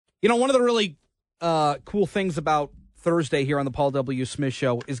You know, one of the really cool things about Thursday here on the Paul W. Smith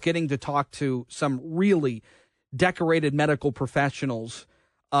Show is getting to talk to some really decorated medical professionals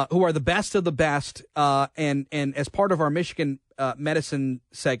who are the best of the best. And as part of our Michigan medicine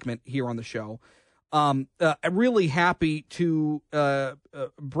segment here on the show, I'm really happy to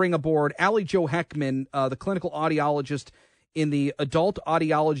bring aboard Allie Jo Heckman, the clinical audiologist in the Adult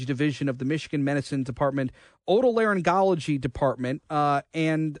Audiology Division of the Michigan Medicine Department, Otolaryngology Department,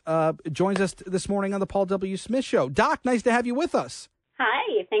 and joins us this morning on the Paul W. Smith Show. Doc, nice to have you with us.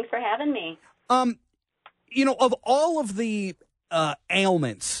 Hi, thanks for having me. You know, of all of the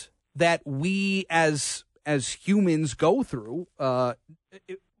ailments that we as humans go through,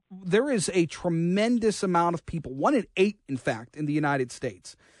 there is a tremendous amount of people, 1 in 8, in fact, in the United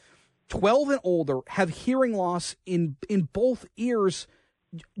States, 12 and older, have hearing loss in both ears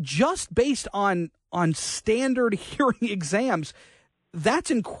just based on standard hearing exams.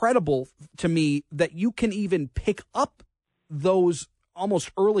 That's incredible to me that you can even pick up those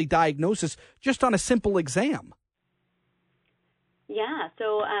almost early diagnosis just on a simple exam. Yeah,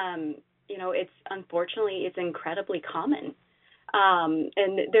 so, it's incredibly common.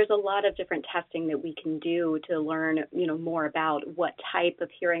 And there's a lot of different testing that we can do to learn, more about what type of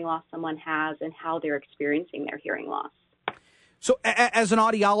hearing loss someone has and how they're experiencing their hearing loss. So as an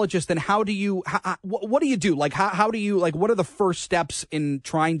audiologist, then what do you do? Like, what are the first steps in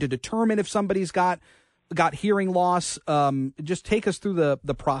trying to determine if somebody's got hearing loss? Just take us through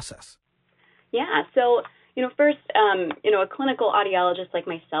the process. Yeah. So, first, a clinical audiologist like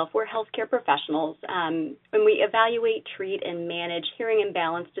myself, we're healthcare professionals, and we evaluate, treat, and manage hearing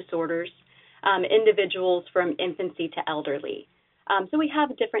imbalance disorders, individuals from infancy to elderly. So we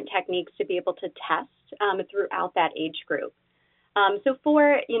have different techniques to be able to test throughout that age group. So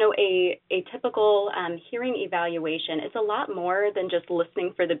for, a typical hearing evaluation, it's a lot more than just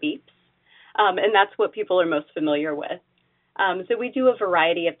listening for the beeps, and that's what people are most familiar with. So we do a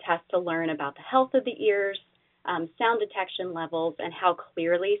variety of tests to learn about the health of the ears, sound detection levels, and how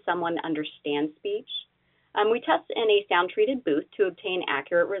clearly someone understands speech. We test in a sound-treated booth to obtain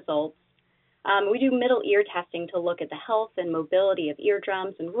accurate results. We do middle ear testing to look at the health and mobility of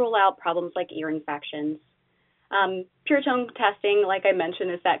eardrums and rule out problems like ear infections. Pure tone testing, like I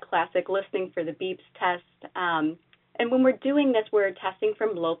mentioned, is that classic listening for the beeps test. And when we're doing this, we're testing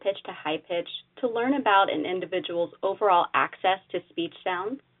from low pitch to high pitch to learn about an individual's overall access to speech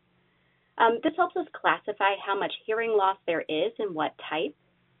sounds. This helps us classify how much hearing loss there is and what type.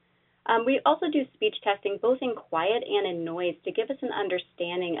 We also do speech testing both in quiet and in noise to give us an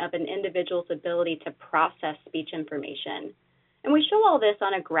understanding of an individual's ability to process speech information. And we show all this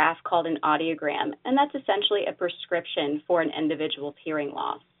on a graph called an audiogram, and that's essentially a prescription for an individual's hearing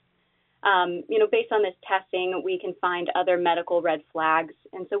loss. Based on this testing, we can find other medical red flags,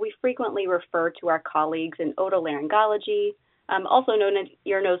 and so we frequently refer to our colleagues in otolaryngology, also known as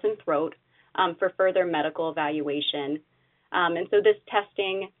ear, nose, and throat, for further medical evaluation. And so this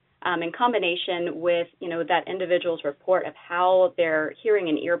testing, in combination with, that individual's report of how their hearing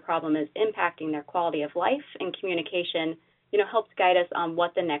and ear problem is impacting their quality of life and communication, helps guide us on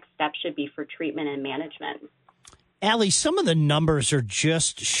what the next step should be for treatment and management. Allie, some of the numbers are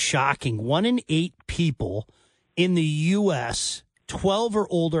just shocking. 1 in 8 people in the U.S., 12 or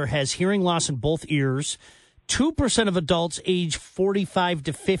older, has hearing loss in both ears. 2% of adults age 45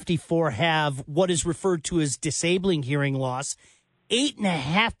 to 54 have what is referred to as disabling hearing loss.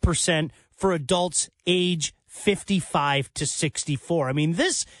 8.5% for adults age 55 to 64. I mean,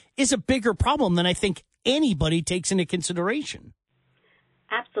 this is a bigger problem than I think anybody takes into consideration.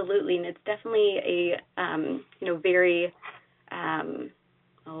 Absolutely, and it's definitely a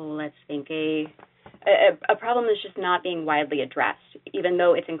problem that's just not being widely addressed, even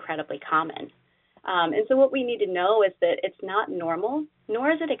though it's incredibly common. And so what we need to know is that it's not normal,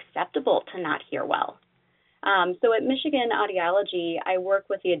 nor is it acceptable to not hear well. So at Michigan Audiology, I work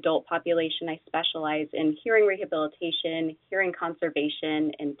with the adult population. I specialize in hearing rehabilitation, hearing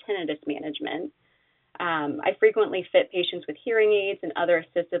conservation, and tinnitus management. I frequently fit patients with hearing aids and other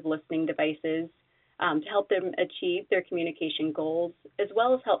assistive listening devices to help them achieve their communication goals, as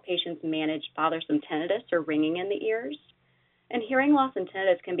well as help patients manage bothersome tinnitus or ringing in the ears. And hearing loss and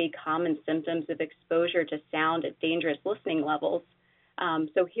tinnitus can be common symptoms of exposure to sound at dangerous listening levels.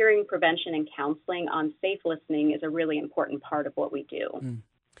 So hearing prevention and counseling on safe listening is a really important part of what we do.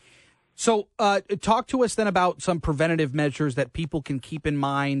 So talk to us then about some preventative measures that people can keep in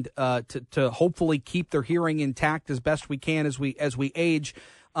mind to hopefully keep their hearing intact as best we can as we age.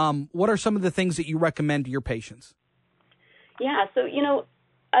 What are some of the things that you recommend to your patients? Yeah, so,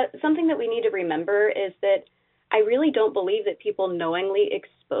 something that we need to remember is that I really don't believe that people knowingly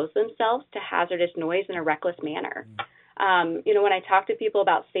expose themselves to hazardous noise in a reckless manner. When I talk to people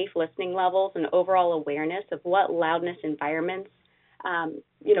about safe listening levels and overall awareness of what loud environments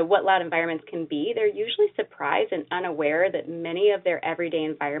can be, they're usually surprised and unaware that many of their everyday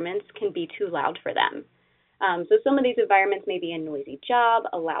environments can be too loud for them. So some of these environments may be a noisy job,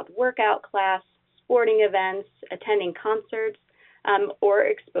 a loud workout class, sporting events, attending concerts, or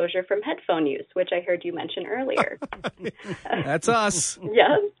exposure from headphone use, which I heard you mention earlier. That's us.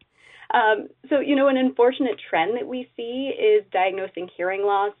 Yes. So, an unfortunate trend that we see is diagnosing hearing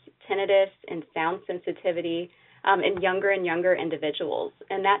loss, tinnitus, and sound sensitivity in younger and younger individuals.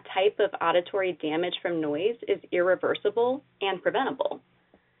 And that type of auditory damage from noise is irreversible and preventable.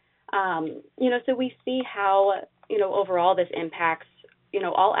 So we see how, overall this impacts,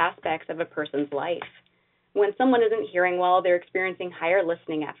 all aspects of a person's life. When someone isn't hearing well, they're experiencing higher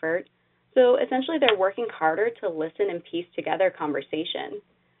listening effort. So essentially they're working harder to listen and piece together conversation.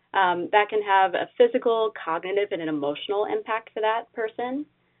 That can have a physical, cognitive, and an emotional impact for that person.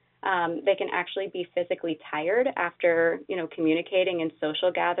 They can actually be physically tired after, communicating in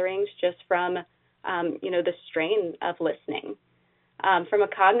social gatherings just from, the strain of listening. From a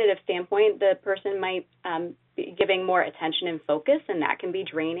cognitive standpoint, the person might be giving more attention and focus, and that can be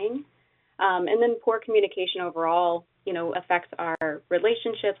draining. And then poor communication overall, affects our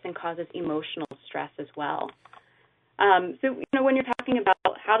relationships and causes emotional stress as well. So, when you're talking about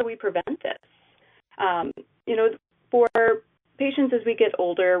how do we prevent this, for patients as we get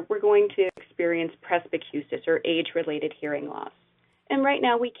older, we're going to experience presbycusis or age-related hearing loss. And right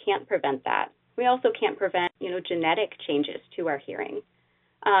now we can't prevent that. We also can't prevent, genetic changes to our hearing.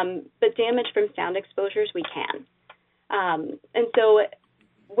 But damage from sound exposures, we can. And so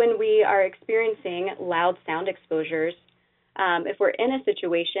when we are experiencing loud sound exposures, if we're in a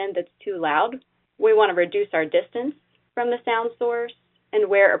situation that's too loud, we want to reduce our distance from the sound source and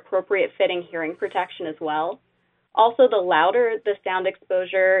wear appropriate fitting hearing protection as well. Also, the louder the sound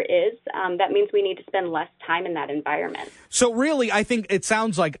exposure is, that means we need to spend less time in that environment. So really, I think it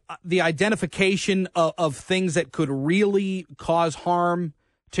sounds like the identification of things that could really cause harm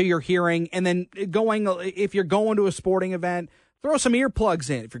to your hearing, and then if you're going to a sporting event, throw some earplugs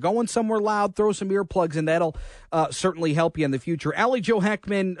in. If you're going somewhere loud, throw some earplugs in. That'll certainly help you in the future. Allie Jo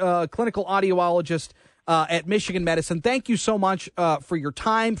Heckman, clinical audiologist at Michigan Medicine. Thank you so much for your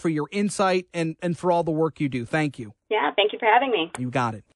time, for your insight, and for all the work you do. Thank you. Yeah, thank you for having me. You got it.